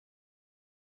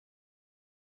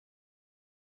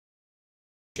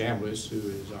Chambliss, who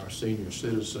is our senior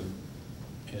citizen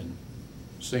and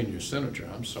senior senator,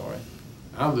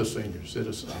 I'm the senior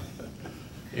citizen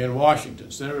in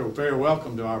Washington. Senator, very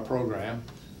welcome to our program.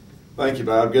 Thank you,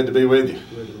 Bob. Good to be with you.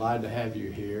 We're delighted to have you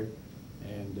here.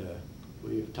 And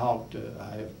we have talked,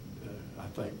 I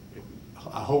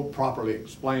hope properly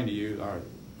explained to you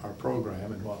our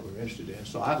program and what we're interested in.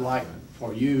 So I'd like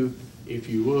for you, if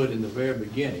you would, in the very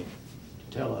beginning,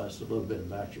 to tell us a little bit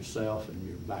about yourself and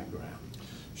your background.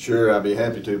 Sure, I'd be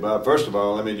happy to, Bob. First of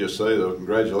all, let me just say, though,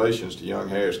 congratulations to Young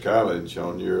Harris College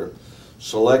on your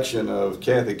selection of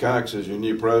Kathy Cox as your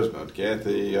new president.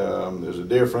 Kathy is a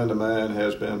dear friend of mine,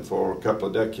 has been for a couple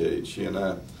of decades. She and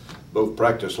I both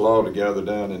practiced law together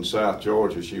down in South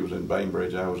Georgia. She was in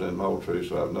Bainbridge, I was in Moultrie,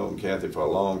 so I've known Kathy for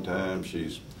a long time.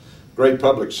 She's a great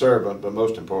public servant, but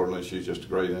most importantly, she's just a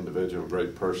great individual, a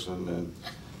great person, and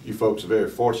you folks are very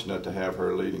fortunate to have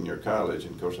her leading your college.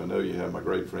 And of course, I know you have my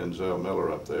great friend Zell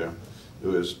Miller up there,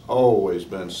 who has always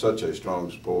been such a strong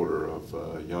supporter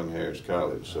of Young Harris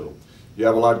College. So you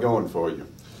have a lot going for you.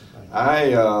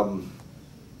 I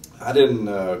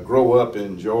didn't grow up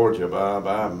in Georgia,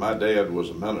 Bob. My dad was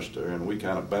a minister, and we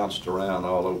kind of bounced around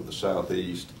all over the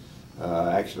southeast.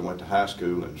 I actually went to high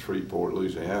school in Shreveport,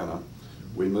 Louisiana.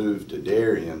 We moved to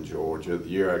Darien, Georgia, the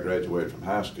year I graduated from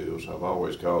high school, so I've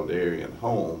always called Darien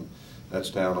home. That's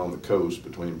down on the coast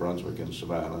between Brunswick and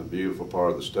Savannah, a beautiful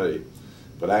part of the state.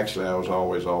 But actually, I was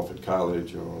always off at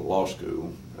college or law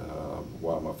school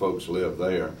while my folks lived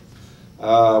there.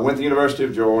 Went to the University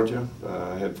of Georgia,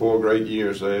 had 4 great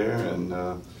years there, and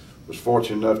was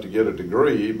fortunate enough to get a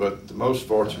degree, but the most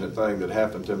fortunate thing that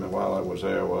happened to me while I was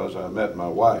there was I met my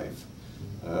wife.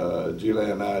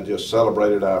 Julie and I just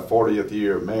celebrated our 40th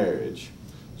year of marriage.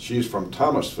 She's from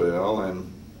Thomasville,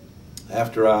 and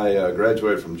after I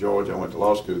graduated from Georgia, I went to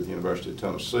law school at the University of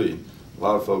Tennessee. A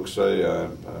lot of folks say I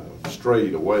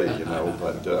strayed away, you know,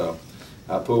 but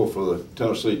I pulled for the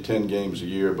Tennessee 10 games a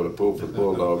year, but I pulled for the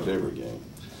Bulldogs every game.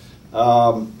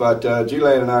 But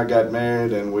Julie and I got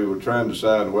married, and we were trying to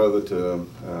decide whether to,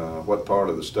 what part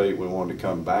of the state we wanted to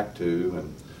come back to,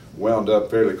 and wound up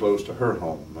fairly close to her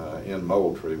home in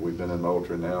Moultrie. We've been in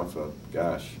Moultrie now for,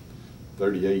 gosh,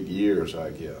 38 years, I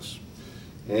guess.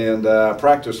 And I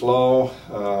practiced law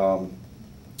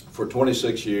for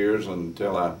 26 years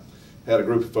until I had a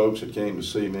group of folks that came to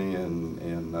see me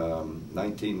in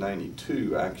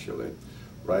 1992, actually,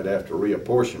 right after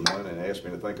reapportionment, and asked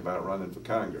me to think about running for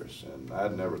Congress. And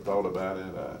I'd never thought about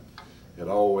it. Had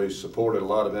always supported a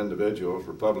lot of individuals,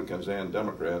 Republicans and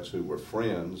Democrats, who were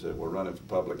friends that were running for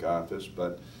public office,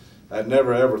 but I'd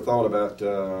never ever thought about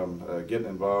getting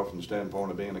involved from the standpoint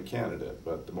of being a candidate.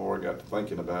 But the more I got to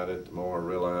thinking about it, the more I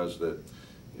realized that,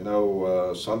 you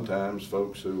know, sometimes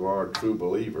folks who are true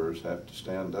believers have to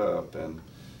stand up,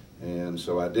 and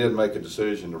so I did make a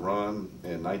decision to run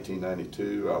in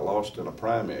 1992. I lost in a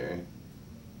primary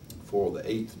for the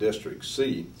 8th district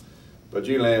seat. But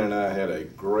Julianne and I had a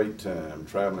great time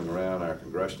traveling around our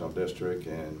congressional district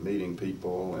and meeting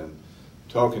people and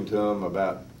talking to them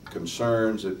about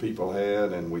concerns that people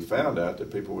had, and we found out that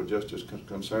people were just as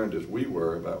concerned as we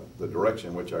were about the direction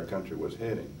in which our country was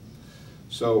heading.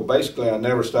 So basically, I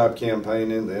never stopped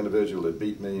campaigning. The individual that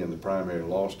beat me in the primary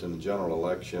lost in the general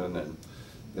election, and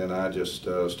then I just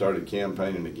started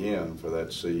campaigning again for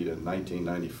that seat in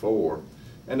 1994.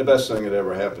 And the best thing that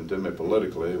ever happened to me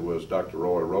politically was Dr.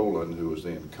 Roy Rowland, who was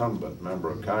the incumbent member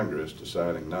of Congress,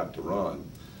 deciding not to run.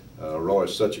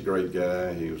 Roy's such a great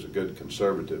guy. He was a good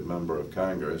conservative member of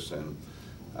Congress, and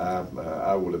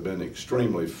I would have been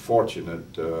extremely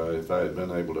fortunate if I had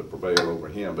been able to prevail over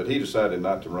him. But he decided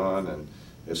not to run, and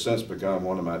has since become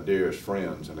one of my dearest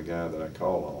friends and a guy that I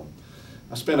call on.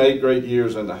 I spent 8 great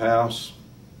years in the House,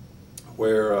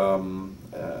 where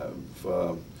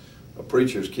a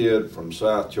preacher's kid from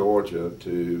South Georgia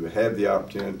to have the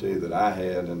opportunity that I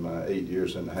had in my 8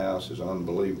 years in the House is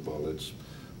unbelievable. It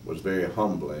was very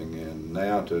humbling, and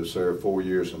now to serve 4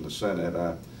 years in the Senate,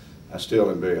 I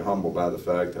still am very humbled by the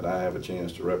fact that I have a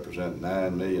chance to represent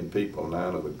 9 million people,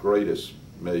 9 of the greatest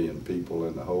million people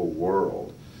in the whole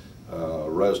world,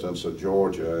 residents of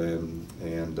Georgia, and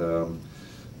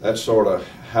that's sort of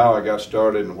how I got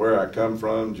started and where I come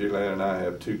from. Julianne and I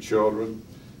have 2 children.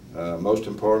 Most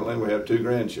importantly, we have 2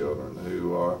 grandchildren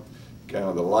who are kind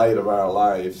of the light of our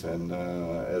life, and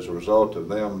as a result of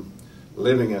them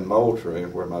living in Moultrie,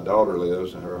 where my daughter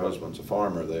lives, and her husband's a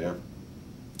farmer there,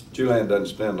 Julianne doesn't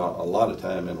spend a lot of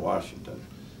time in Washington.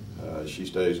 She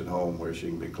stays at home where she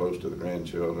can be close to the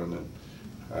grandchildren, and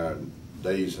our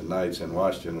days and nights in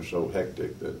Washington are so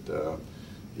hectic that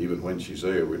even when she's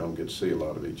there, we don't get to see a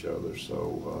lot of each other.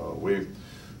 So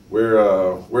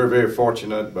we're very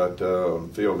fortunate, but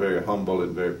feel very humble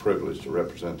and very privileged to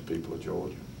represent the people of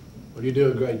Georgia. Well, you do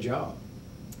a great job.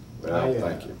 Well,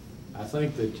 thank you. I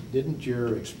think that didn't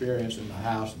your experience in the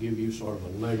House give you sort of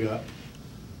a leg up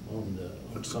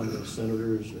on some of the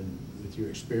senators, and with your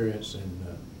experience in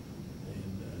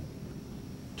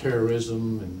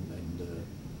terrorism and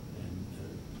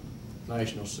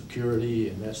national security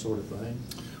and that sort of thing?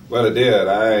 Well, it did.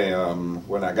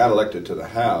 When I got elected to the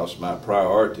House, my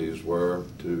priorities were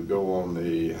to go on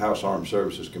the House Armed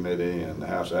Services Committee and the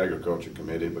House Agriculture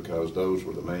Committee, because those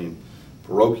were the main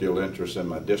parochial interests in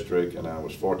my district, and I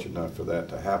was fortunate enough for that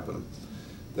to happen.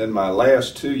 Then my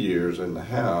last 2 years in the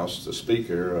House, the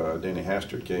Speaker, Denny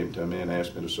Hastert, came to me and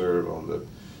asked me to serve on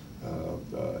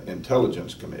the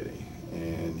Intelligence Committee,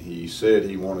 and he said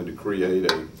he wanted to create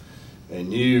a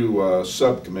new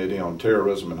subcommittee on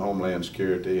terrorism and homeland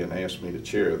security, and asked me to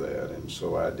chair that. And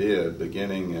so I did,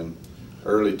 beginning in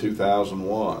early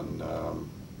 2001,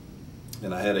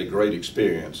 and I had a great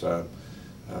experience.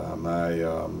 My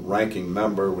ranking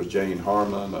member was Jane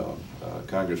Harmon, a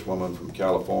congresswoman from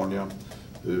California,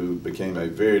 who became a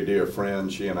very dear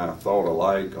friend. She and I thought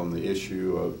alike on the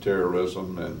issue of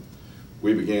terrorism, and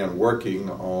we began working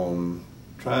on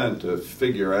trying to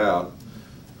figure out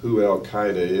who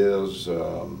Al-Qaeda is,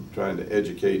 trying to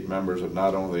educate members of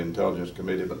not only the Intelligence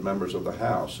Committee but members of the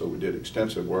House. So we did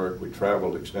extensive work. We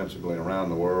traveled extensively around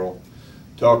the world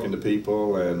talking to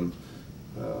people, and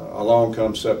along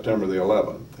comes September the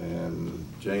 11th, and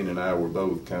Jane and I were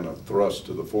both kind of thrust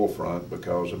to the forefront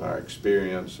because of our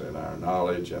experience and our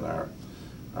knowledge and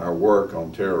our work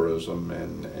on terrorism,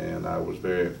 and I was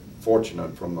very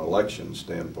fortunate from an election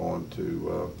standpoint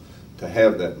to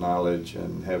have that knowledge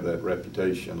and have that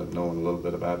reputation of knowing a little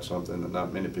bit about something that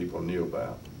not many people knew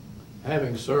about.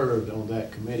 Having served on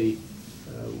that committee,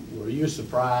 were you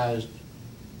surprised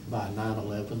by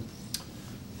 9/11?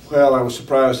 Well, I was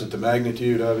surprised at the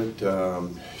magnitude of it.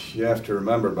 You have to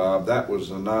remember, Bob, that was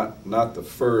not the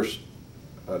first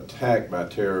attack by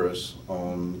terrorists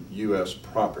on U.S.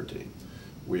 property.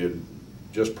 We had,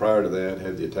 just prior to that,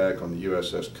 had the attack on the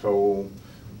USS Cole.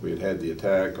 We had had the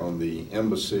attack on the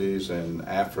embassies in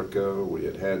Africa. We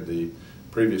had had the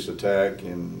previous attack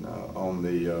on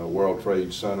the World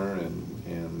Trade Center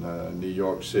in New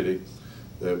York City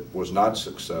that was not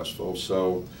successful.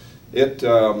 So it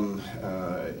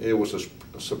was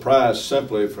a surprise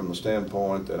simply from the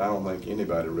standpoint that I don't think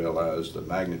anybody realized the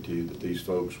magnitude that these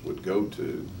folks would go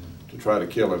to try to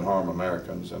kill and harm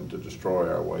Americans and to destroy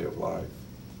our way of life.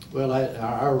 Well,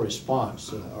 our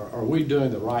response, are we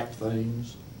doing the right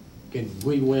things? Can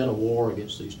we win a war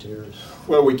against these terrorists?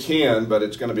 Well, we can, but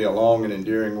it's going to be a long and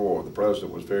enduring war. The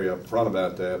President was very upfront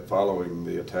about that following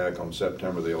the attack on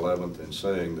September the 11th, and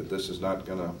saying that this is not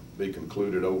going to be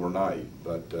concluded overnight.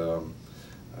 But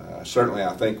certainly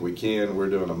I think we can. We're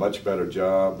doing a much better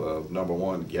job of, number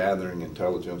one, gathering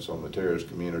intelligence on the terrorist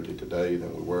community today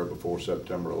than we were before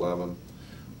September 11th.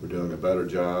 We're doing a better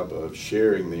job of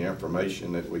sharing the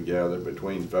information that we gather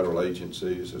between federal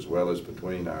agencies, as well as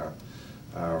between our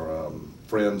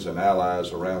friends and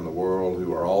allies around the world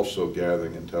who are also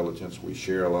gathering intelligence. We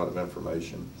share a lot of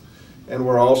information. And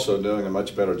we're also doing a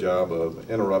much better job of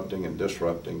interrupting and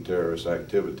disrupting terrorist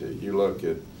activity. You look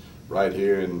at right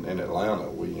here in Atlanta,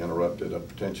 we interrupted a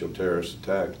potential terrorist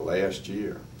attack last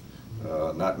year.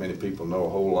 Not many people know a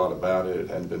whole lot about it. It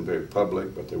hadn't been very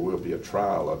public, but there will be a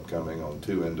trial upcoming on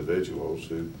 2 individuals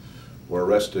who were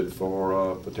arrested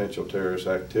for potential terrorist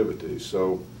activity.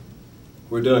 So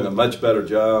we're doing a much better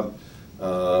job.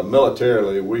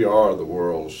 Militarily, we are the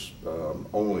world's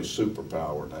only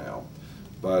superpower now,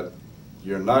 but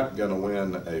you're not going to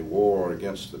win a war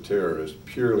against the terrorists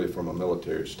purely from a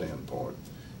military standpoint.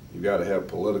 You've got to have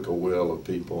political will of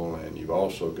people, and you've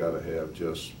also got to have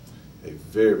just a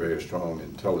very, very strong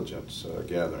intelligence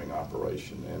gathering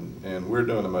operation, and we're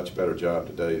doing a much better job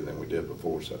today than we did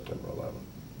before September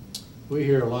 11th. We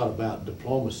hear a lot about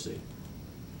diplomacy.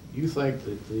 You think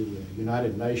that the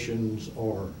United Nations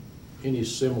or any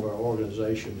similar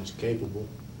organization is capable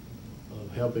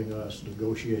of helping us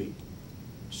negotiate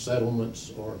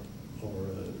settlements or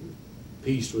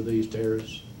peace with these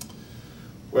terrorists?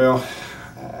 Well,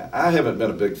 I haven't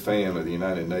been a big fan of the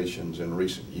United Nations in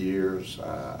recent years.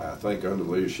 I think under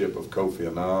the leadership of Kofi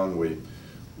Annan,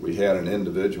 we had an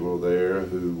individual there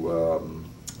who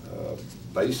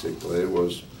basically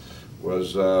was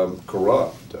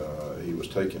corrupt. He was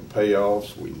taking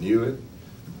payoffs. We knew it.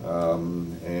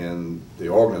 And the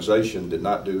organization did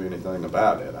not do anything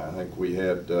about it. I think we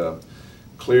had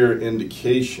clear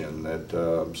indication that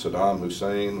Saddam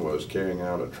Hussein was carrying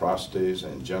out atrocities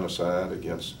and genocide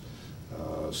against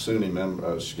Shia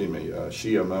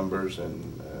members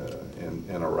in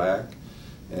Iraq,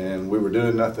 and we were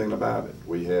doing nothing about it.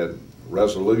 We had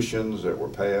resolutions that were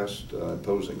passed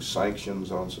imposing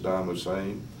sanctions on Saddam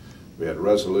Hussein. We had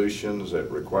resolutions that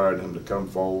required him to come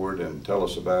forward and tell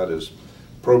us about his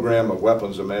program of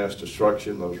weapons of mass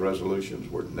destruction. Those resolutions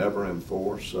were never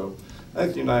enforced. So I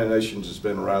think the United Nations has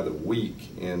been rather weak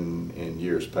in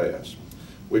years past.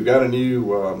 We've got a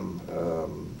new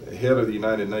head of the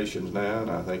United Nations now, and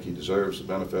I think he deserves the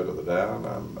benefit of the doubt.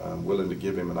 I'm willing to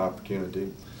give him an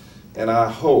opportunity. And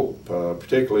I hope,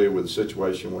 particularly with the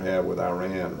situation we have with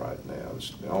Iran right now,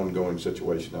 the ongoing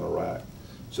situation in Iraq,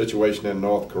 situation in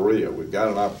North Korea, we've got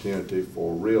an opportunity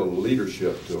for real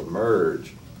leadership to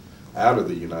emerge out of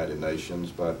the United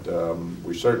Nations, but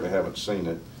we certainly haven't seen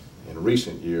it in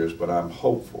recent years, but I'm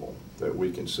hopeful that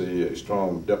we can see a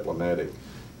strong diplomatic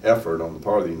effort on the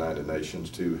part of the United Nations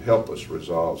to help us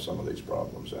resolve some of these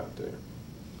problems out there.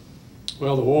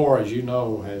 Well, the war, as you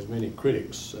know, has many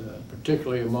critics,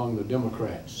 particularly among the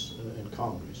Democrats in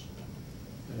Congress.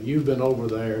 You've been over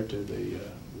there to the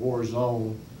war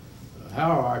zone. How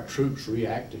are our troops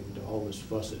reacting to all this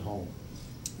fuss at home?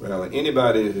 Well,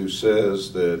 anybody who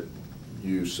says that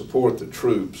you support the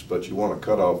troops but you want to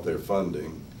cut off their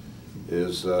funding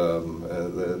is,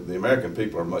 the American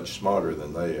people are much smarter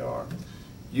than they are.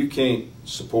 You can't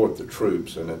support the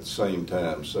troops and at the same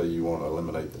time say you want to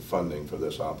eliminate the funding for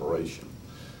this operation.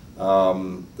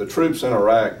 The troops in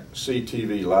Iraq see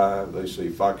TV Live, they see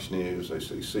Fox News, they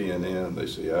see CNN, they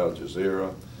see Al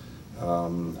Jazeera.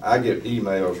 I get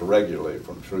emails regularly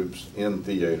from troops in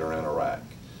theater in Iraq,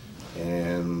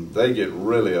 and they get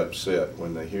really upset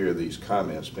when they hear these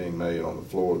comments being made on the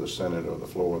floor of the Senate or the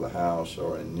floor of the House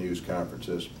or in news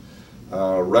conferences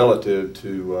relative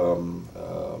to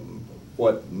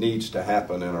what needs to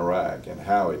happen in Iraq and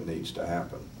how it needs to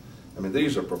happen. I mean,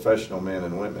 these are professional men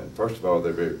and women. First of all,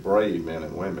 they're very brave men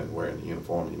and women wearing the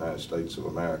uniform of the United States of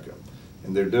America,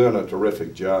 and they're doing a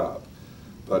terrific job.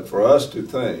 But for us to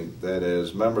think that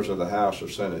as members of the House or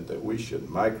Senate that we should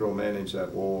micromanage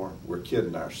that war, we're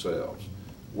kidding ourselves.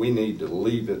 We need to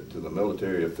leave it to the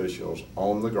military officials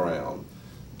on the ground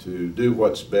to do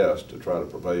what's best to try to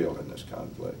prevail in this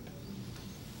conflict.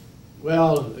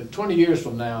 Well, 20 years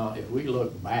from now, if we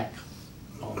look back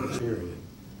on the period,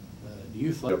 do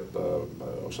you think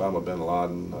Osama bin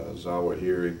Laden,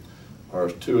 Zawahiri are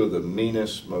two of the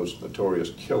meanest, most notorious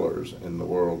killers in the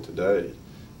world today,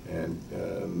 and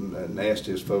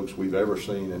nastiest folks we've ever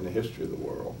seen in the history of the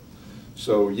world.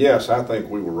 So yes, I think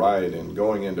we were right in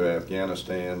going into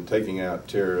Afghanistan, taking out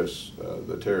terrorists,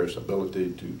 the terrorist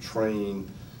ability to train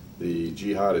the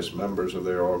jihadist members of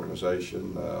their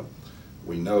organization.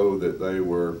 We know that they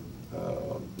were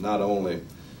not only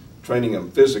training them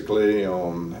physically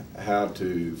on how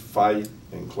to fight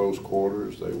in close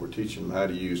quarters, they were teaching them how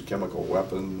to use chemical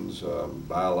weapons,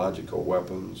 biological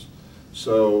weapons.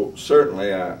 So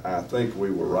certainly I think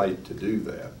we were right to do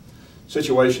that.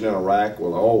 Situation in Iraq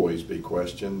will always be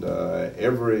questioned.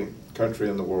 Every country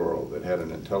in the world that had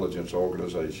an intelligence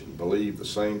organization believed the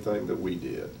same thing that we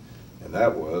did, and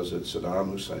that was that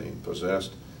Saddam Hussein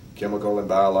possessed chemical and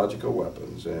biological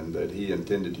weapons and that he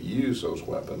intended to use those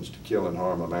weapons to kill and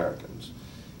harm Americans.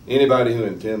 Anybody who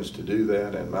intends to do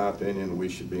that, in my opinion, we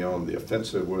should be on the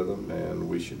offensive with them, and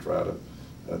we should try to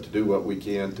do what we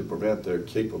can to prevent their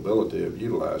capability of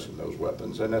utilizing those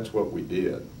weapons, and that's what we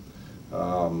did.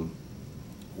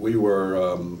 We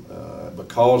were,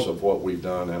 because of what we've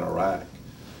done in Iraq,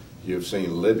 you've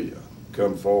seen Libya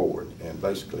come forward and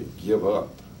basically give up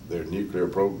their nuclear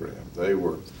program. They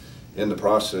were in the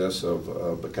process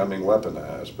of becoming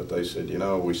weaponized, but they said, you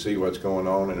know, we see what's going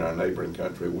on in our neighboring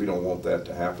country. We don't want that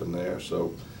to happen there.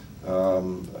 So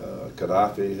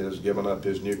Gaddafi has given up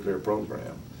his nuclear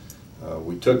program.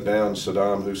 We took down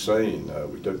Saddam Hussein.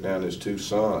 We took down his two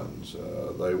sons.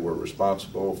 They were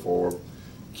responsible for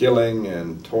killing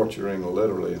and torturing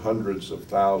literally hundreds of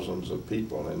thousands of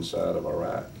people inside of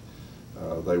Iraq.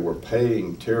 They were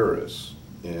paying terrorists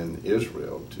in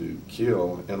Israel to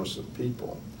kill innocent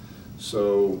people.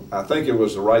 So I think it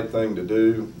was the right thing to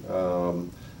do.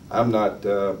 I'm not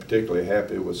particularly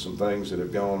happy with some things that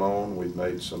have gone on. We've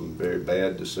made some very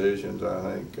bad decisions, I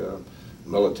think,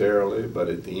 militarily, but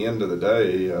at the end of the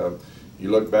day, you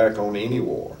look back on any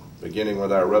war, beginning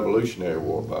with our Revolutionary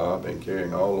War, Bob, and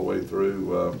carrying all the way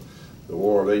through the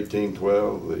War of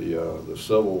 1812, the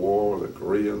Civil War, the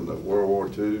Korean, the World War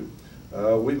II.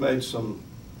 We made some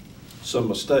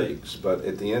mistakes, but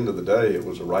at the end of the day, it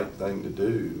was the right thing to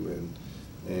do,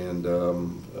 and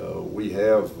we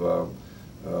have,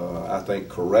 I think,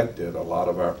 corrected a lot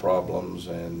of our problems,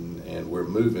 and we're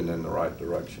moving in the right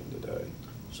direction today.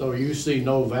 So you see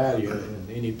no value in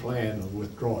any plan of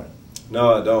withdrawing?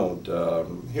 No, I don't.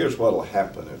 Here's what will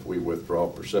happen if we withdraw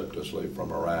precipitously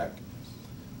from Iraq.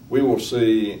 We will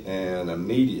see an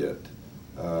immediate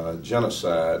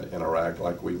genocide in Iraq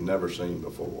like we've never seen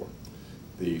before.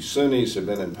 The Sunnis have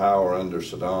been in power under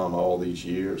Saddam all these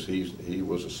years. He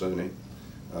was a Sunni.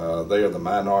 They are the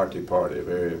minority party, a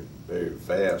very, very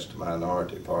vast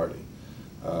minority party.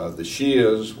 The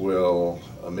Shias will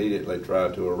immediately try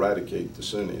to eradicate the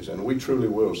Sunnis, and we truly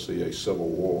will see a civil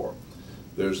war.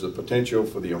 There's the potential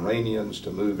for the Iranians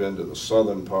to move into the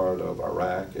southern part of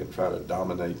Iraq and try to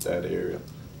dominate that area.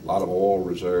 A lot of oil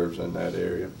reserves in that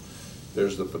area.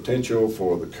 There's the potential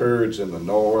for the Kurds in the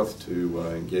north to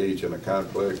engage in a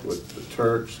conflict with the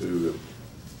Turks, who have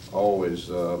always,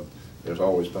 there's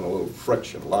always been a little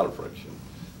friction, a lot of friction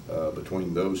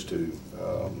between those two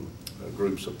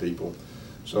groups of people.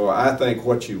 So I think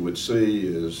what you would see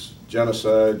is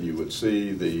genocide. You would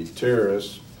see the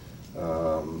terrorists,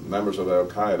 members of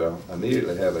Al-Qaeda,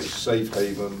 immediately have a safe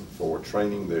haven for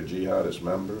training their jihadist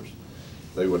members.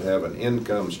 They would have an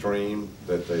income stream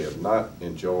that they have not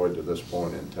enjoyed to this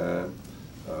point in time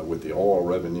with the oil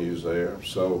revenues there.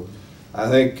 So I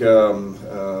think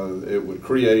it would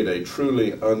create a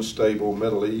truly unstable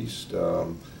Middle East.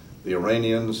 The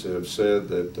Iranians have said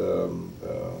that,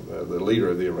 the leader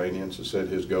of the Iranians has said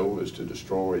his goal is to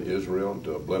destroy Israel and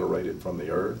to obliterate it from the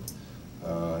earth.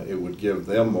 It would give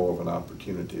them more of an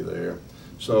opportunity there.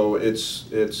 So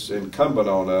it's incumbent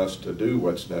on us to do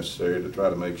what's necessary to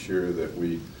try to make sure that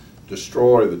we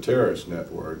destroy the terrorist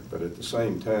network, but at the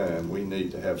same time, we need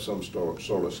to have some sort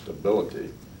of stability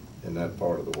in that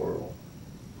part of the world.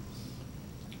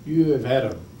 You have had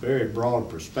a very broad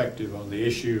perspective on the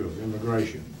issue of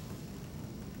immigration.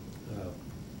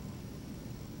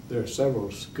 There are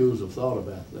several schools of thought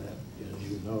about that, as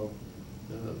you know.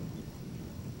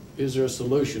 Is there a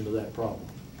solution to that problem?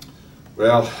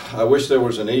 Well, I wish there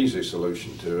was an easy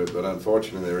solution to it, but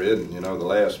unfortunately there isn't. You know, the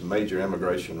last major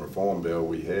immigration reform bill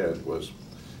we had was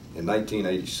in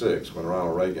 1986 when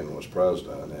Ronald Reagan was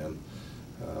president, and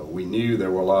we knew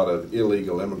there were a lot of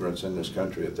illegal immigrants in this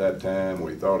country at that time.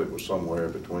 We thought it was somewhere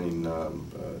between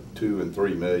 2 and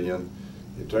 3 million.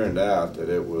 It turned out that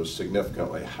it was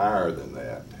significantly higher than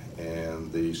that,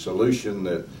 and the solution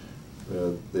that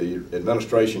the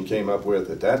administration came up with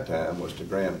at that time was to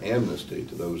grant amnesty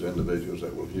to those individuals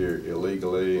that were here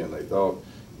illegally, and they thought,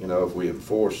 you know, if we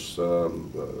enforce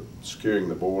securing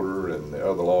the border and the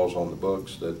other laws on the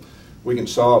books, that we can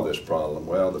solve this problem.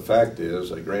 Well, the fact is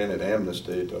they granted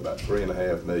amnesty to about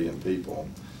 3.5 million people,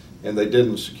 and they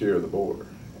didn't secure the border,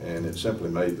 and it simply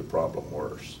made the problem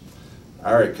worse.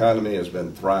 Our economy has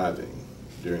been thriving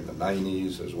during the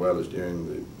 90s as well as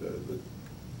during the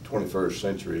 21st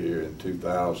century here in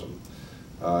 2000.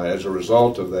 As a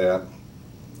result of that,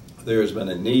 there has been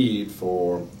a need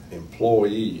for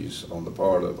employees on the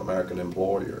part of American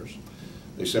employers.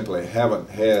 They simply haven't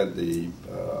had the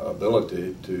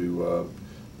ability to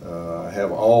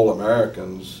have all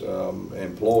Americans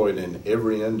employed in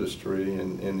every industry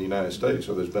in the United States.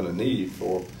 So there's been a need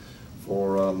for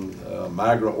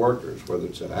migrant workers, whether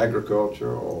it's in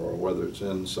agriculture or whether it's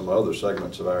in some other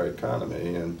segments of our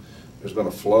economy. And there's been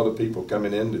a flood of people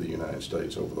coming into the United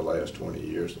States over the last 20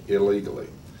 years illegally.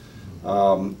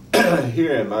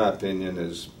 Here, in my opinion,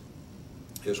 is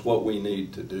what we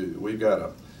need to do. We've got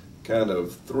a kind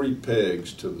of 3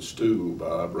 pegs to the stool,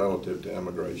 Bob, relative to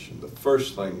immigration. The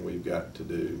first thing we've got to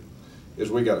do is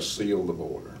we got to seal the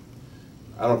border.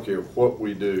 I don't care what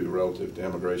we do relative to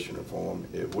immigration reform.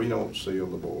 If we don't seal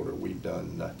the border, we've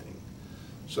done nothing.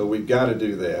 So we've got to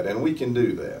do that, and we can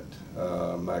do that.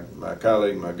 My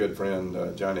colleague, my good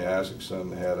friend Johnny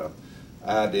Isaacson, had an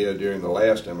idea during the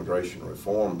last immigration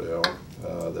reform bill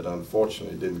that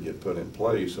unfortunately didn't get put in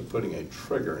place of putting a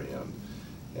trigger in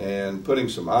and putting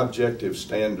some objective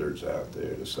standards out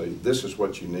there to say this is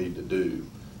what you need to do,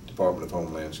 Department of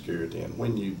Homeland Security, and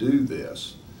when you do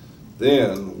this,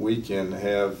 then we can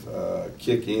have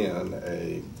kick in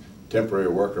a temporary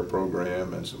worker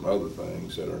program and some other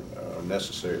things that are a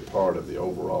necessary part of the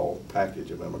overall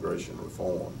package of immigration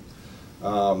reform.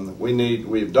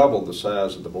 We've doubled the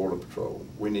size of the Border Patrol.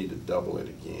 We need to double it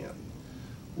again.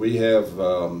 We have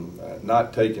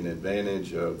not taken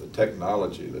advantage of the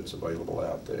technology that's available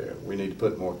out there. We need to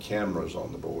put more cameras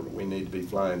on the border. We need to be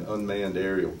flying unmanned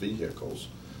aerial vehicles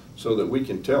so that we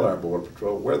can tell our Border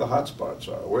Patrol where the hot spots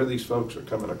are, where these folks are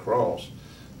coming across,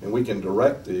 and we can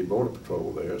direct the Border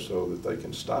Patrol there so that they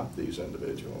can stop these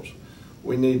individuals.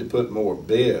 We need to put more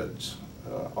beds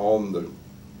on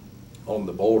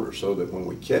the border so that when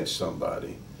we catch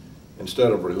somebody,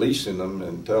 instead of releasing them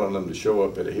and telling them to show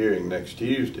up at a hearing next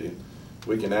Tuesday,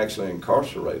 we can actually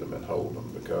incarcerate them and hold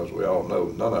them, because we all know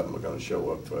none of them are going to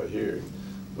show up for a hearing,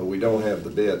 but we don't have the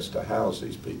beds to house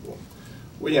these people.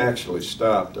 We actually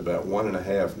stopped about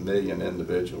 1.5 million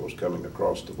individuals coming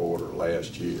across the border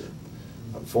last year.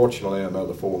 Unfortunately,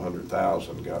 another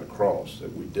 400,000 got across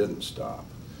that we didn't stop.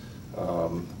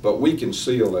 But we can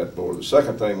seal that border. The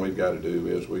second thing we've got to do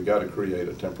is we've got to create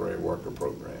a temporary worker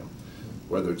program,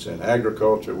 whether it's in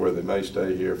agriculture where they may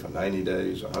stay here for 90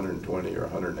 days, 120 or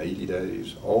 180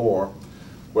 days, or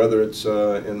whether it's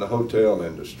in the hotel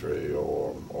industry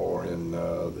or in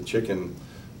the chicken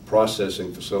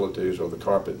processing facilities or the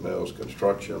carpet mills,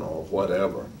 construction or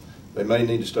whatever. They may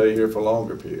need to stay here for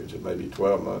longer periods. It may be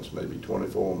 12 months, maybe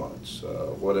 24 months,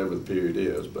 whatever the period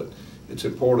is. But it's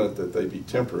important that they be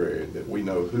temporary, that we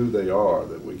know who they are,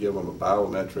 that we give them a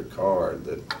biometric card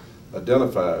that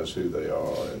identifies who they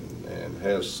are and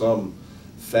has some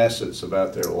facets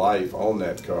about their life on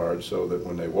that card, so that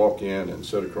when they walk in and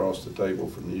sit across the table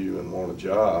from you and want a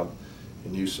job,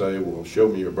 and you say, well, show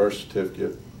me your birth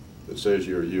certificate that says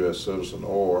you're a U.S. citizen,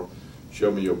 or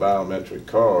show me your biometric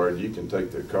card, you can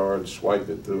take their card, swipe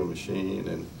it through a machine,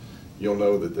 and you'll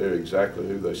know that they're exactly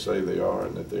who they say they are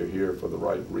and that they're here for the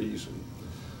right reason.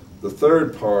 The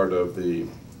third part of the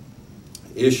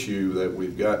issue that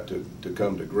we've got to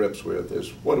come to grips with is,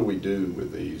 what do we do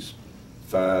with these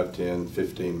 5, 10,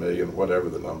 15 million, whatever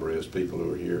the number is, people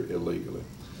who are here illegally?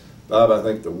 Bob, I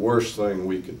think the worst thing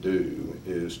we could do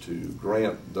is to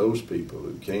grant those people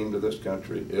who came to this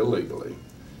country illegally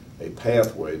a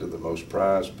pathway to the most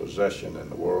prized possession in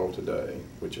the world today,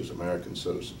 which is American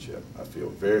citizenship. I feel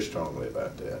very strongly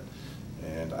about that.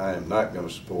 And I am not going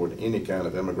to support any kind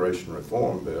of immigration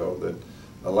reform bill that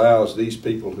allows these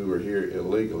people who are here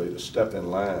illegally to step in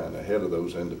line ahead of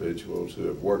those individuals who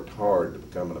have worked hard to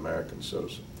become an American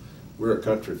citizen. We're a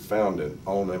country founded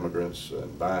on immigrants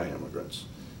and by immigrants,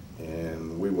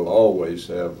 and we will always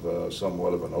have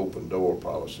somewhat of an open door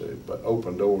policy. But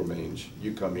open door means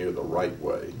you come here the right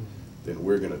way, then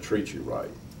we're going to treat you right.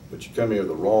 But you come here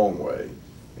the wrong way,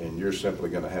 and you're simply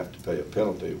going to have to pay a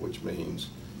penalty, which means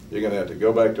you're going to have to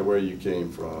go back to where you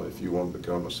came from if you want to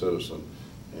become a citizen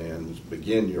and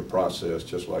begin your process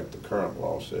just like the current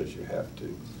law says you have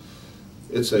to.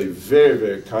 It's a very,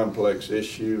 very complex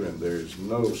issue, and there's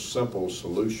no simple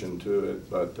solution to it,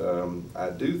 but I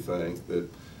do think that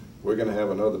we're going to have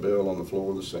another bill on the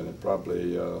floor of the Senate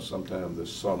probably sometime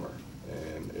this summer,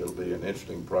 and it'll be an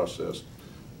interesting process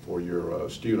for your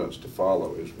students to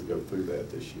follow as we go through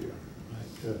that this year.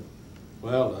 Right, good.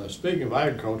 Well, speaking of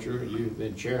agriculture, you've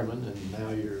been chairman and now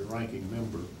you're ranking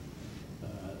member.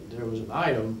 There was an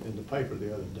item in the paper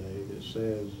the other day that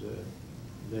says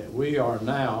that we are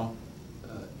now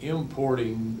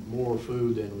importing more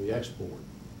food than we export.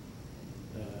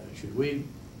 Should we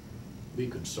be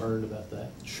concerned about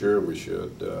that? Sure we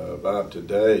should. Bob,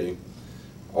 today,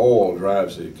 oil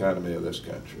drives the economy of this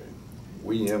country.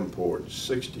 We import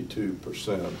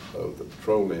 62% of the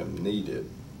petroleum needed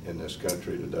in this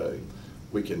country today.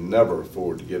 We can never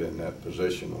afford to get in that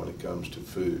position when it comes to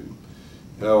food.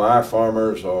 You know, our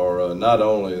farmers are not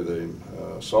only the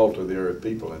salt of the earth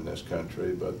people in this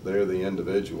country, but they're the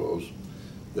individuals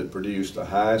that produce the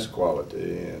highest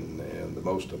quality and the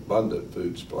most abundant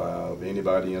food supply of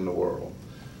anybody in the world.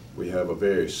 We have a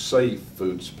very safe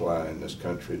food supply in this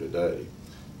country today.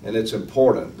 And it's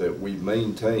important that we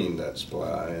maintain that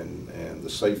supply and the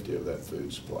safety of that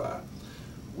food supply.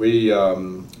 We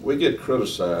get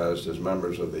criticized as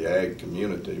members of the ag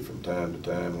community from time to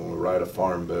time when we write a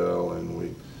farm bill and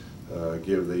we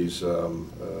give these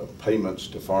payments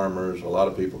to farmers. A lot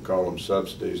of people call them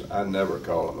subsidies. I never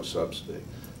call them a subsidy.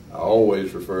 I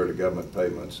always refer to government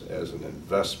payments as an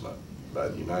investment by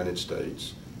the United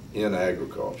States in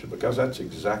agriculture, because that's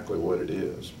exactly what it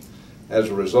is. As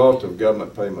a result of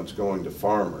government payments going to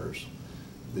farmers,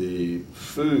 the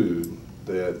food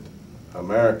that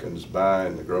Americans buy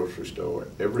in the grocery store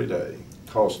every day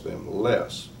costs them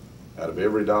less out of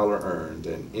every dollar earned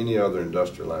than any other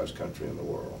industrialized country in the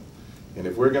world. And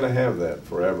if we're going to have that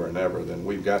forever and ever, then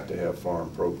we've got to have farm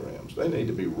programs. They need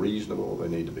to be reasonable, they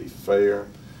need to be fair.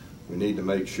 We need to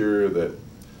make sure that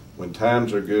when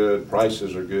times are good,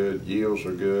 prices are good, yields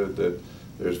are good, that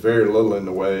there's very little in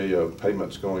the way of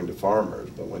payments going to farmers.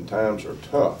 But when times are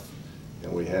tough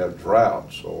and we have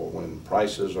droughts or when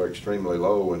prices are extremely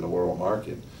low in the world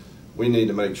market, we need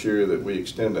to make sure that we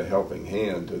extend a helping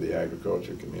hand to the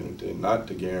agriculture community, not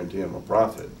to guarantee them a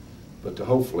profit, but to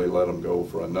hopefully let them go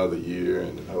for another year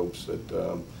in hopes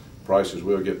that prices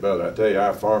will get better. I tell you,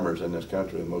 our farmers in this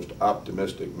country are the most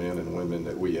optimistic men and women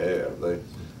that we have.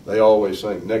 They always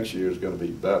think next year is going to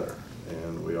be better,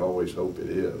 and we always hope it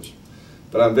is.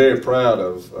 But I'm very proud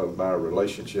of my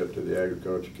relationship to the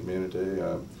agriculture community.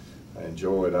 I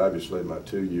enjoyed, obviously, my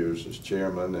 2 years as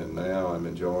chairman, and now I'm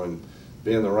enjoying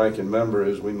being the ranking member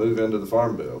as we move into the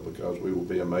Farm Bill, because we will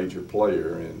be a major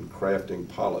player in crafting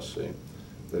policy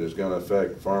that is going to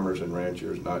affect farmers and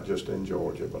ranchers, not just in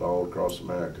Georgia, but all across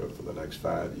America for the next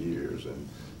 5 years. And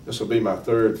this will be my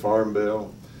 3rd Farm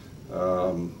Bill.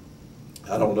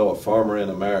 I don't know a farmer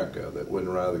in America that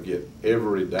wouldn't rather get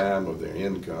every dime of their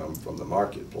income from the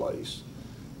marketplace.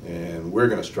 And we're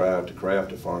going to strive to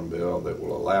craft a Farm Bill that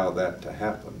will allow that to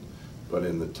happen, but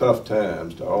in the tough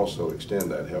times to also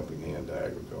extend that helping hand to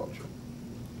agriculture.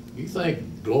 Do you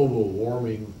think global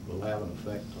warming will have an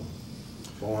effect on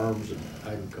farms and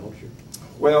agriculture?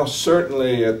 Well,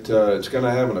 certainly it's going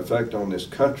to have an effect on this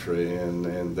country,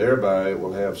 and thereby it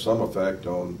will have some effect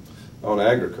on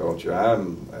agriculture.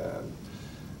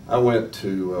 I went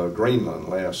to Greenland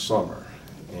last summer,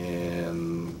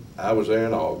 and I was there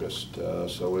in August,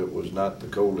 so it was not the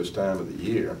coldest time of the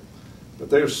year. But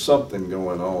there's something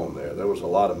going on there. There was a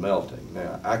lot of melting.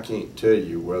 Now, I can't tell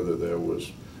you whether there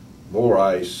was more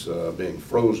ice being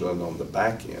frozen on the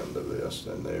back end of this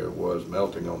than there was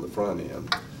melting on the front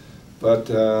end. But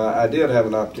I did have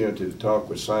an opportunity to talk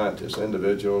with scientists,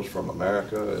 individuals from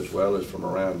America as well as from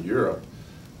around Europe,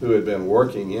 who had been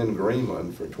working in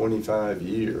Greenland for 25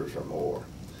 years or more.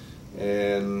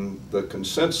 And the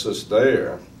consensus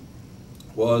there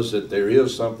was that there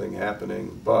is something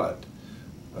happening, but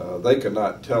they could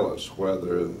not tell us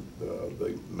whether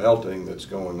the melting that's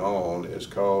going on is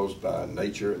caused by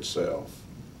nature itself,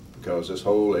 because this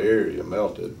whole area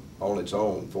melted on its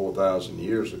own 4,000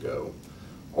 years ago,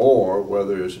 or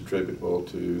whether it's attributable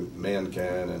to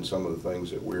mankind and some of the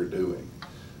things that we're doing.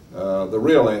 The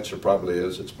real answer probably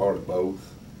is it's part of both,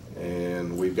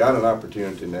 and we've got an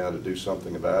opportunity now to do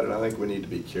something about it. I think we need to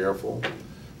be careful.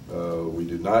 We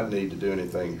do not need to do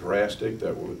anything drastic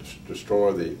that will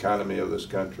destroy the economy of this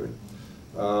country,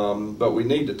 but we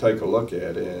need to take a look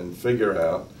at it and figure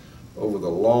out over the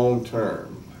long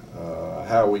term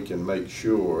how we can make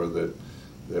sure that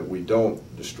we don't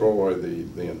destroy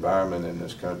the environment in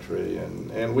this country,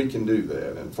 and we can do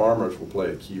that, and farmers will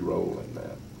play a key role in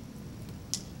that.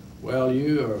 Well,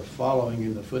 you are following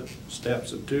in the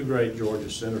footsteps of 2 great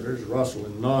Georgia senators, Russell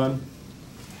and Nunn,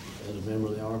 as a member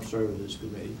of the Armed Services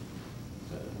Committee.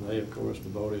 They, of course,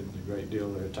 devoted a great deal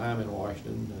of their time in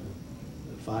Washington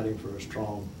fighting for a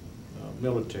strong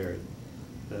military.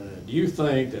 Do you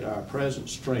think that our present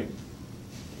strength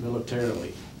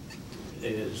militarily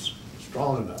is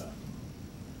strong enough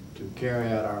to carry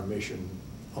out our mission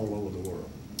all over the world?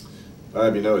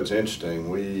 Bob, you know, it's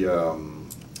interesting. We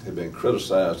have been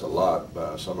criticized a lot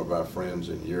by some of our friends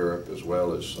in Europe as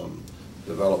well as some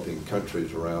developing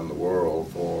countries around the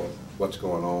world for what's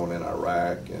going on in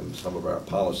Iraq and some of our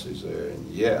policies there. And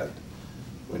yet,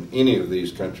 when any of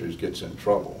these countries gets in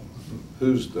trouble,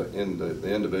 who's the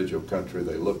individual country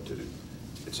they look to?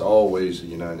 It's always the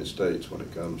United States when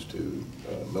it comes to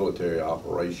military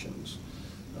operations.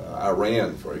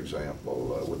 Iran, for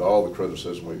example, with all the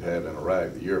criticism we've had in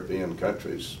Iraq, the European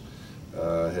countries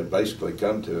have basically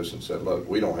come to us and said, look,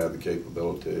 we don't have the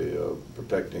capability of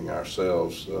protecting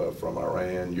ourselves from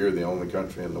Iran. You're the only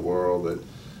country in the world that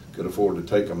could afford to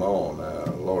take them on.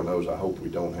 Lord knows I hope we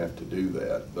don't have to do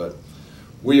that. But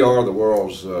we are the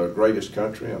world's greatest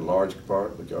country in large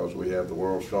part because we have the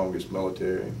world's strongest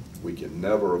military. We can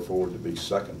never afford to be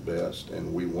second best,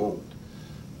 and we won't.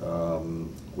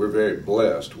 We're very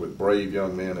blessed with brave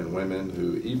young men and women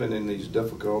who, even in these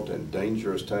difficult and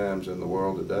dangerous times in the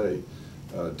world today,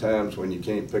 times when you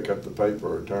can't pick up the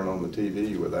paper or turn on the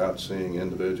TV without seeing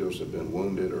individuals that have been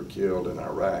wounded or killed in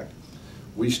Iraq,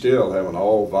 we still have an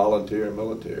all-volunteer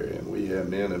military, and we have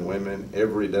men and women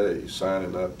every day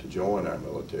signing up to join our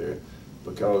military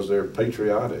because they're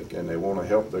patriotic and they want to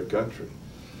help their country.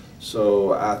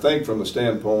 So I think from the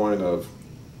standpoint of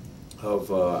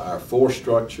our force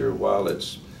structure, while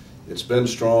it's been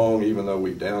strong, even though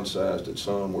we've downsized it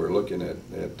some, we're looking at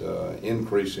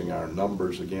increasing our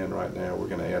numbers again right now. We're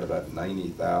going to add about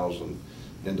 90,000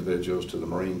 individuals to the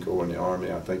Marine Corps and the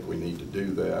Army. I think we need to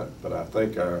do that, but I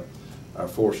think our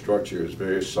force structure is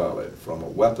very solid. From a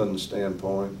weapons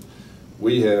standpoint,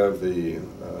 we have the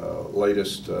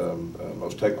latest,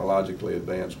 most technologically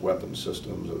advanced weapon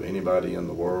systems of anybody in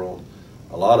the world.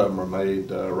 A lot of them are made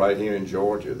right here in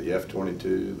Georgia, the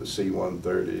F-22, the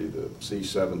C-130, the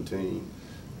C-17,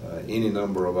 any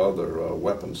number of other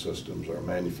weapon systems are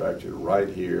manufactured right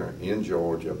here in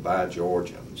Georgia by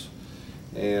Georgians.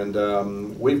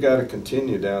 And we've got to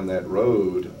continue down that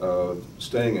road of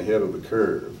staying ahead of the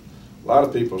curve. A lot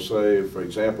of people say, for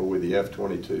example, with the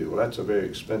F-22, well, that's a very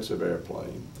expensive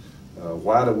airplane.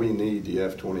 Why do we need the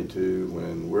F-22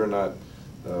 when we're not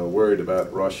worried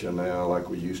about Russia now like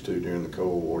we used to during the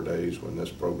Cold War days when this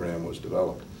program was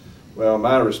developed? Well,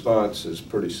 my response is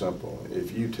pretty simple.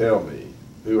 If you tell me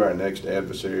who our next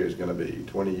adversary is going to be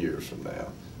 20 years from now,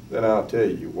 then I'll tell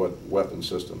you what weapon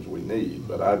systems we need.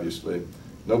 But obviously,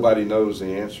 nobody knows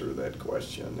the answer to that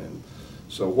question. And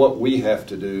so what we have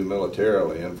to do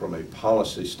militarily and from a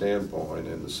policy standpoint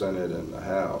in the Senate and the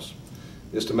House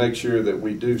is to make sure that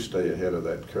we do stay ahead of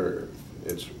that curve.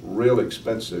 It's real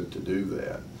expensive to do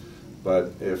that.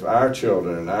 But if our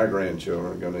children and our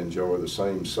grandchildren are going to enjoy the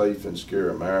same safe and secure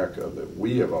America that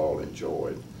we have all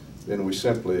enjoyed, then we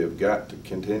simply have got to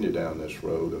continue down this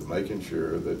road of making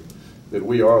sure that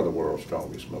we are the world's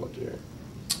strongest military.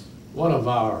 One of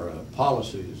our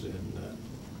policies in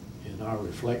our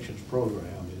Reflections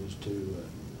program is to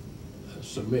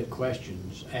submit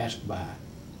questions asked by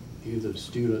either the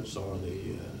students or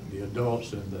the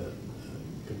adults in the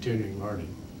continuing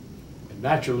learning. And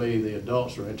naturally, the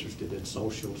adults are interested in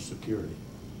Social Security.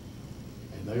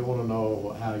 And they want to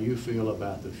know how you feel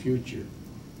about the future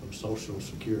of Social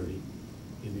Security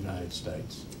in the United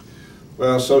States.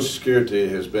 Well, Social Security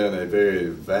has been a very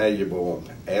valuable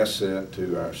asset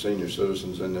to our senior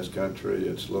citizens in this country.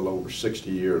 It's a little over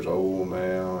 60 years old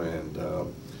now,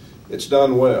 and it's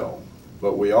done well.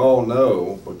 But we all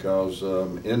know, because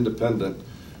independent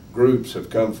groups have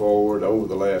come forward over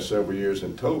the last several years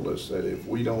and told us that if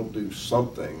we don't do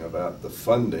something about the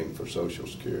funding for Social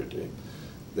Security,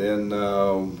 then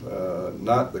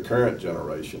not the current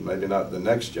generation, maybe not the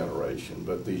next generation,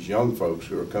 but these young folks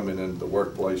who are coming into the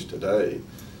workplace today,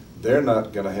 they're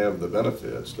not going to have the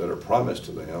benefits that are promised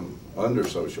to them under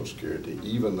Social Security,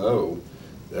 even though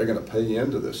they're going to pay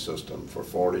into this system for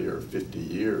 40 or 50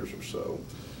 years or so.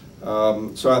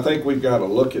 So I think we've got to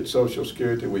look at Social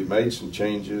Security. We've made some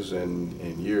changes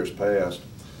in years past.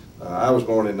 I was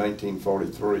born in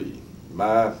 1943.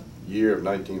 My year of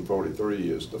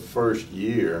 1943 is the first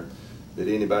year that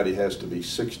anybody has to be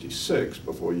 66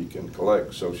 before you can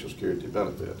collect Social Security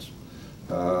benefits.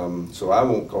 So I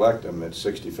won't collect them at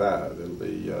 65. It'll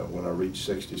be when I reach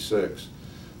 66.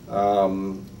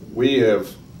 We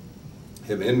have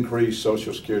increased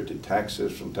Social Security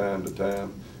taxes from time to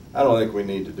time. I don't think we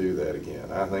need to do that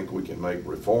again. I think we can make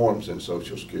reforms in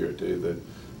Social Security that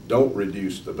don't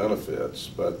reduce the benefits,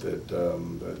 but that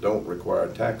don't require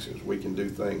taxes. We can do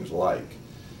things like,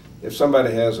 if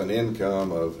somebody has an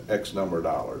income of X number of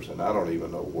dollars, and I don't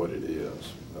even know what it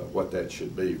is, what that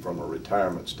should be from a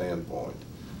retirement standpoint.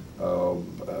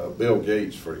 Bill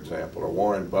Gates, for example, or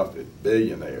Warren Buffett,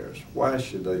 billionaires, why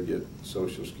should they get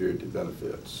Social Security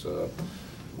benefits?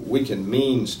 We can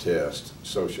means test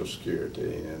Social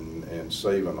Security and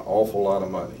save an awful lot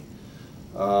of money.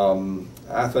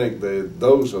 I think that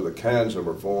those are the kinds of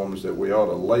reforms that we ought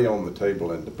to lay on the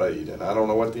table and debate, and I don't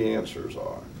know what the answers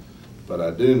are, but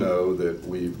I do know that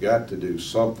we've got to do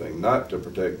something not to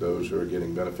protect those who are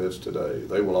getting benefits today.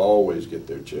 They will always get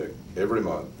their check every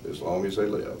month as long as they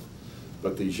live,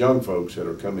 but these young folks that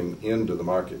are coming into the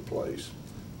marketplace,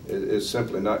 it's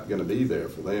simply not going to be there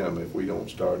for them if we don't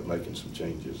start making some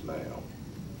changes now.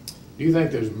 Do you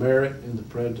think there's merit in the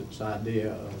President's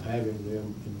idea of having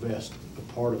them invest a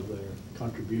part of their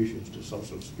contributions to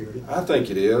Social Security? I think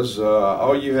it is.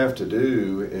 All you have to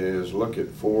do is look at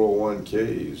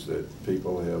 401ks that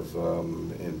people have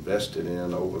invested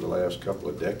in over the last couple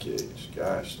of decades.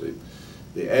 Gosh,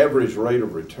 the average rate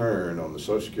of return on the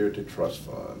Social Security Trust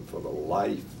Fund for the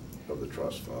life of the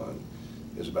trust fund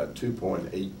is about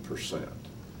 2.8%.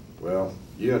 Well,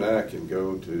 you and I can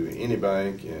go to any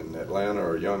bank in Atlanta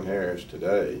or Young Harris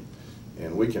today,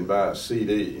 and we can buy a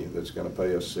CD that's going to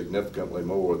pay us significantly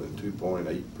more than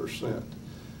 2.8%.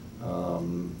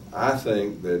 I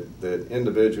think that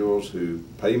individuals who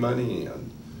pay money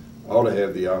in ought to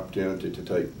have the opportunity to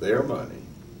take their money,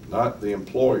 not the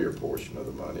employer portion of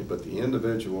the money, but the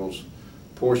individual's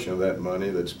portion of that money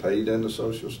that's paid into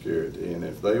Social Security, and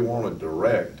if they want to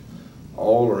direct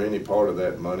all or any part of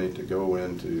that money to go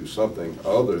into something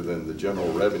other than the general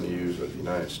revenues of the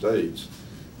United States,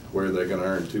 where they're going to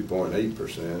earn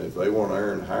 2.8%, if they want to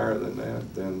earn higher than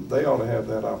that, then they ought to have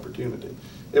that opportunity.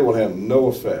 It will have no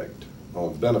effect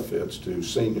on benefits to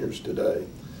seniors today,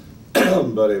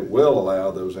 but it will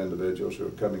allow those individuals who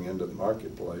are coming into the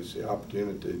marketplace the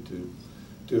opportunity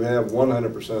to have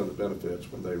 100% of the benefits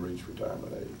when they reach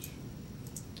retirement age.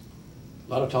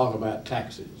 A lot of talk about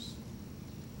taxes.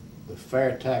 The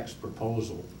fair tax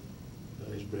proposal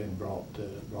that has been brought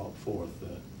forth.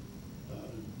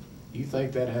 Do you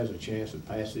think that has a chance of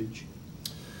passage?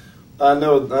 I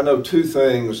know two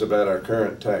things about our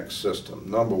current tax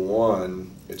system. Number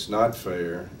one, it's not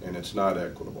fair and it's not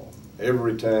equitable.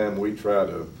 Every time we try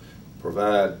to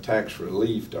provide tax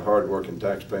relief to hardworking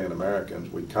tax-paying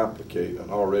Americans, we complicate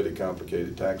an already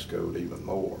complicated tax code even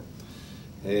more.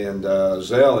 And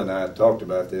Zell and I talked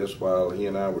about this while he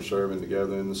and I were serving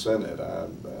together in the Senate.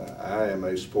 I am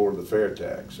a supporter of the fair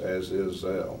tax, as is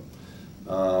Zell.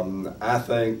 I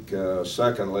think,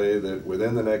 secondly, that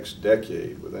within the next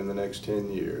decade, within the next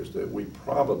 10 years, that we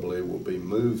probably will be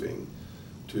moving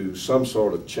to some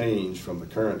sort of change from the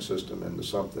current system into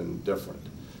something different.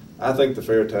 I think the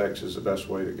fair tax is the best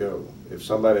way to go. If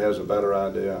somebody has a better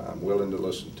idea, I'm willing to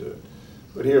listen to it.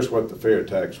 But here's what the fair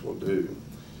tax will do.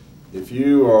 If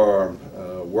you are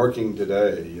working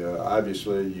today,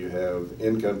 obviously you have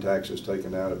income taxes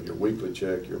taken out of your weekly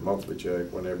check, your monthly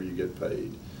check, whenever you get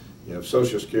paid. You have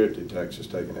Social Security taxes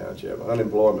taken out. You have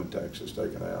unemployment taxes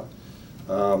taken out.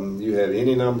 You have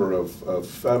any number of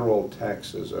federal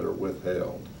taxes that are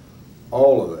withheld.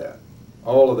 All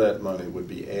of that money would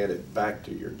be added back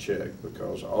to your check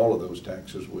because all of those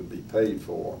taxes would be paid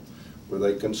for with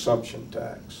a consumption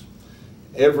tax.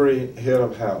 Every head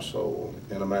of household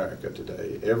in America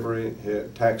today, every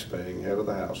tax-paying head of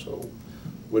the household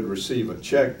would receive a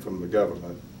check from the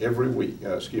government every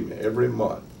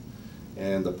month.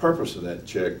 And the purpose of that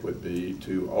check would be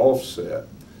to offset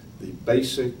the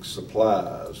basic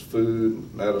supplies,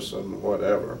 food, medicine,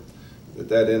 whatever,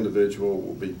 that individual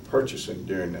will be purchasing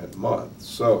during that month.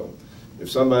 So if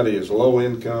somebody is low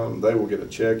income, they will get a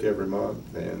check every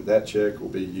month, and that check will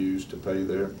be used to pay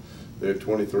their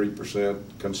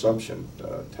 23% consumption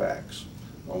tax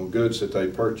on goods that they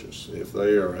purchase. If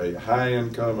they are a high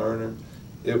income earner,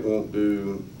 it won't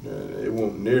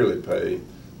nearly pay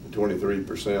the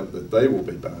 23% that they will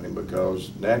be buying,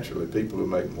 because naturally people who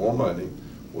make more money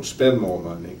will spend more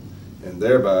money, and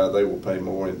thereby they will pay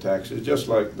more in taxes, just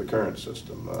like the current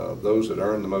system. Those that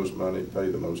earn the most money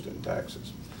pay the most in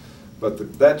taxes.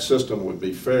 But that system would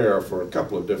be fair for a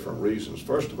couple of different reasons.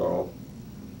 First of all,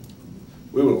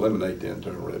 we would eliminate the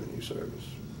Internal Revenue Service.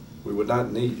 We would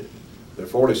not need it. There are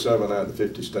 47 out of the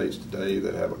 50 states today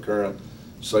that have a current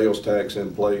sales tax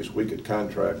in place. We could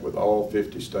contract with all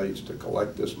 50 states to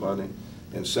collect this money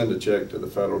and send a check to the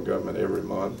federal government every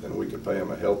month, and we could pay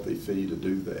them a healthy fee to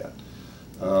do that.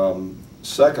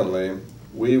 Secondly,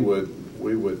 we would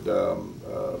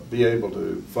be able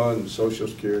to fund Social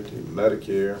Security,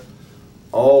 Medicare,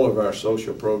 all of our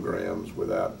social programs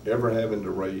without ever having to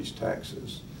raise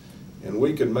taxes. And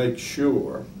we can make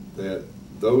sure that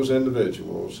those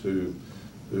individuals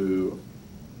who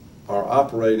are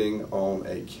operating on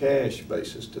a cash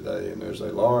basis today, and there's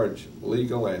a large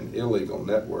legal and illegal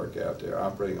network out there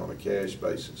operating on a cash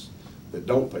basis that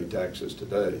don't pay taxes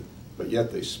today, but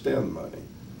yet they spend money,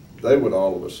 they would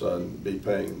all of a sudden be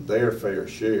paying their fair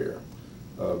share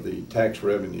of the tax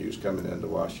revenues coming into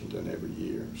Washington every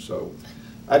year. So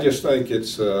I just think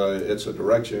it's a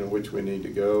direction in which we need to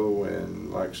go,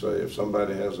 and like I say, if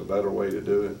somebody has a better way to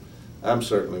do it, I'm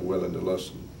certainly willing to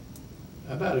listen.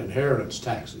 How about inheritance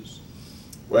taxes?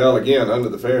 Well, again, under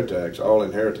the fair tax, all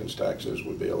inheritance taxes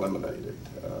would be eliminated.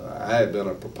 I have been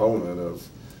a proponent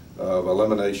of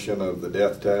elimination of the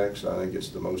death tax. I think it's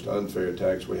the most unfair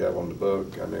tax we have on the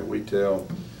book. I mean, we tell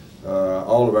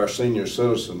all of our senior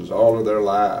citizens all of their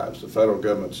lives, the federal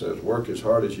government says, work as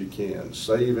hard as you can,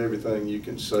 save everything you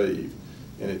can save,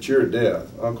 and at your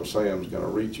death, Uncle Sam's going to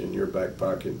reach in your back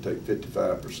pocket and take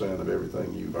 55% of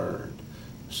everything you've earned.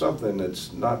 Something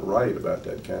that's not right about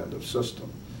that kind of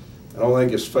system. I don't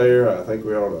think it's fair. I think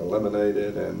we ought to eliminate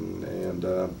it, and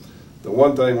the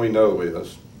one thing we know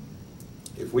is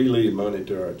if we leave money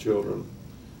to our children,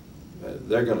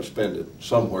 they're going to spend it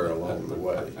somewhere along the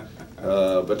way.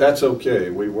 But that's okay.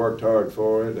 We worked hard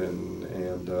for it,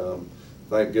 and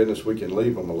thank goodness we can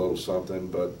leave them a little something,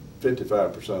 but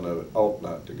 55% of it ought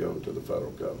not to go to the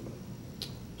federal government.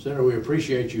 Senator, we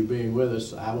appreciate you being with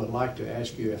us. I would like to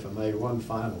ask you, if I may, one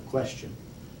final question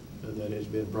that has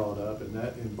been brought up, and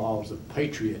that involves the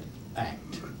Patriot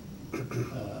Act.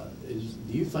 Do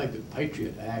you think the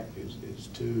Patriot Act is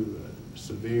too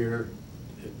severe?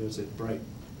 Does it break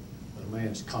a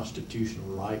man's constitutional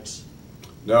rights?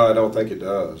 No, I don't think it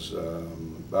does.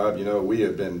 Bob, you know, we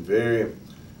have been very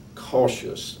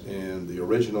cautious in the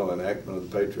original enactment of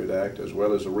the Patriot Act, as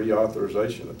well as the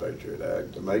reauthorization of the Patriot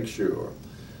Act, to make sure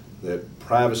that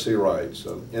privacy rights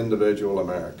of individual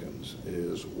Americans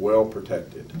is well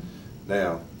protected.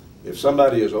 Now, if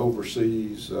somebody is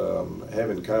overseas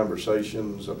having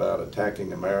conversations about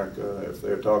attacking America, if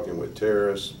they're talking with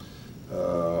terrorists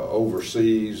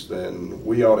overseas, then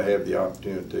we ought to have the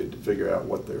opportunity to figure out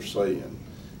what they're saying.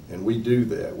 And we do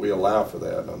that. We allow for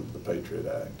that under the Patriot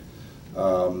Act.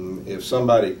 If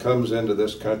somebody comes into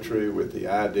this country with the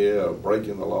idea of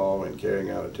breaking the law and carrying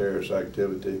out a terrorist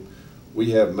activity,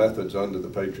 we have methods under the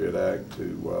Patriot Act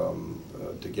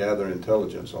to gather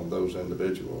intelligence on those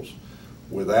individuals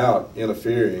without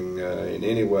interfering in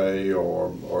any way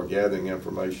or gathering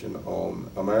information on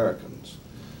Americans.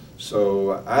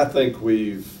 So I think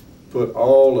we've put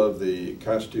all of the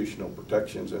constitutional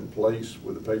protections in place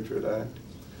with the Patriot Act.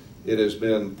 It has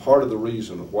been part of the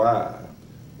reason why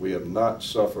we have not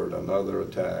suffered another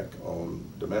attack on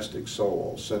domestic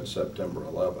soil since September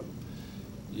 11.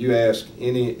 You ask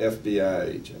any FBI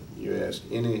agent, you ask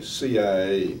any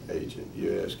CIA agent,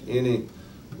 you ask any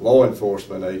law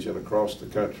enforcement agent across the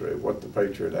country what the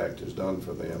Patriot Act has done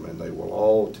for them, and they will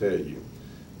all tell you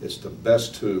it's the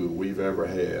best tool we've ever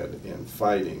had in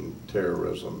fighting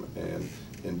terrorism and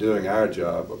in doing our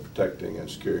job of protecting and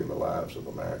securing the lives of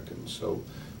Americans. So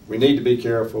we need to be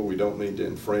careful. We don't need to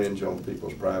infringe on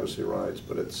people's privacy rights,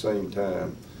 but at the same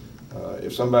time,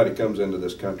 if somebody comes into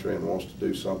this country and wants to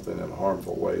do something in a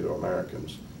harmful way to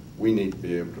Americans, we need to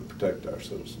be able to protect our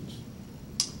citizens.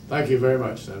 Thank you very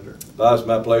much, Senator. It's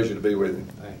my pleasure to be with you.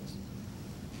 Thanks.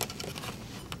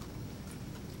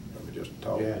 Let me just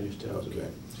talk. Yeah, just tell us. Okay.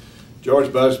 George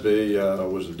Busbee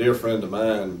was a dear friend of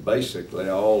mine basically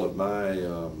all of my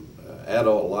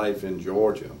adult life in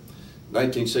Georgia. In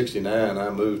 1969, I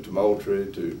moved to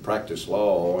Moultrie to practice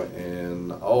law,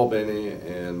 and Albany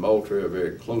and Moultrie are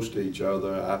very close to each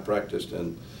other. I practiced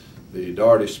in the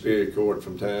Daugherty Superior Court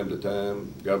from time to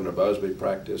time. Governor Busbee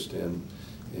practiced in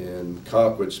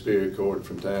Colquitt Superior Court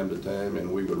from time to time,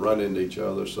 and we would run into each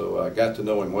other, so I got to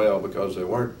know him well because there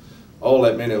weren't all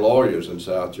that many lawyers in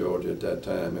South Georgia at that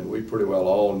time, and we pretty well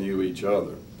all knew each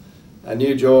other. I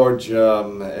knew George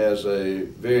as a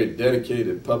very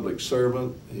dedicated public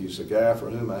servant. He's a guy for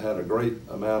whom I had a great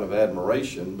amount of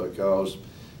admiration because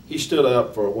he stood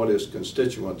up for what his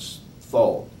constituents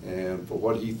thought and for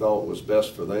what he thought was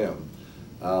best for them.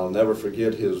 I'll never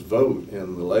forget his vote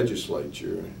in the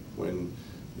legislature when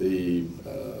the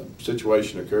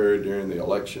situation occurred during the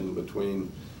election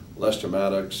between Lester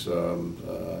Maddox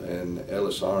and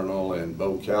Ellis Arnold and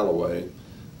Bo Calloway.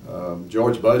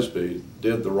 George Busbee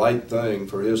did the right thing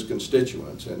for his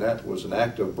constituents, and that was an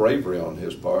act of bravery on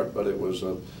his part, but it was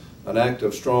an act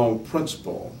of strong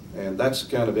principle, and that's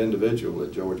the kind of individual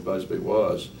that George Busbee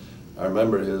was. I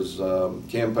remember his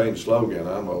campaign slogan,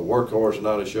 "I'm a workhorse,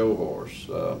 not a show horse,"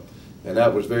 and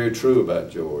that was very true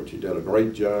about George. He did a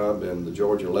great job in the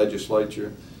Georgia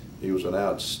legislature. He was an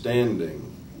outstanding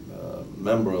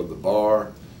member of the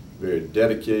bar, very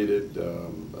dedicated,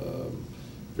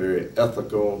 very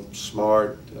ethical,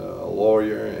 smart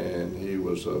lawyer, and he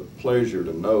was a pleasure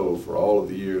to know for all of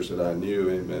the years that I knew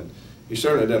him. And he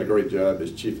certainly did a great job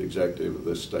as chief executive of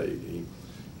this state.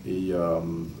 He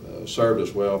served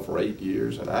us well for 8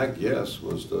 years, and I guess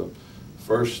was the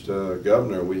first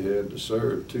governor we had to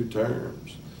serve 2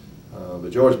 terms. But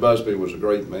George Busbee was a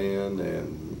great man,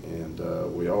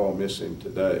 and we all miss him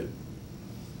today.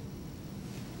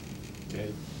 Okay.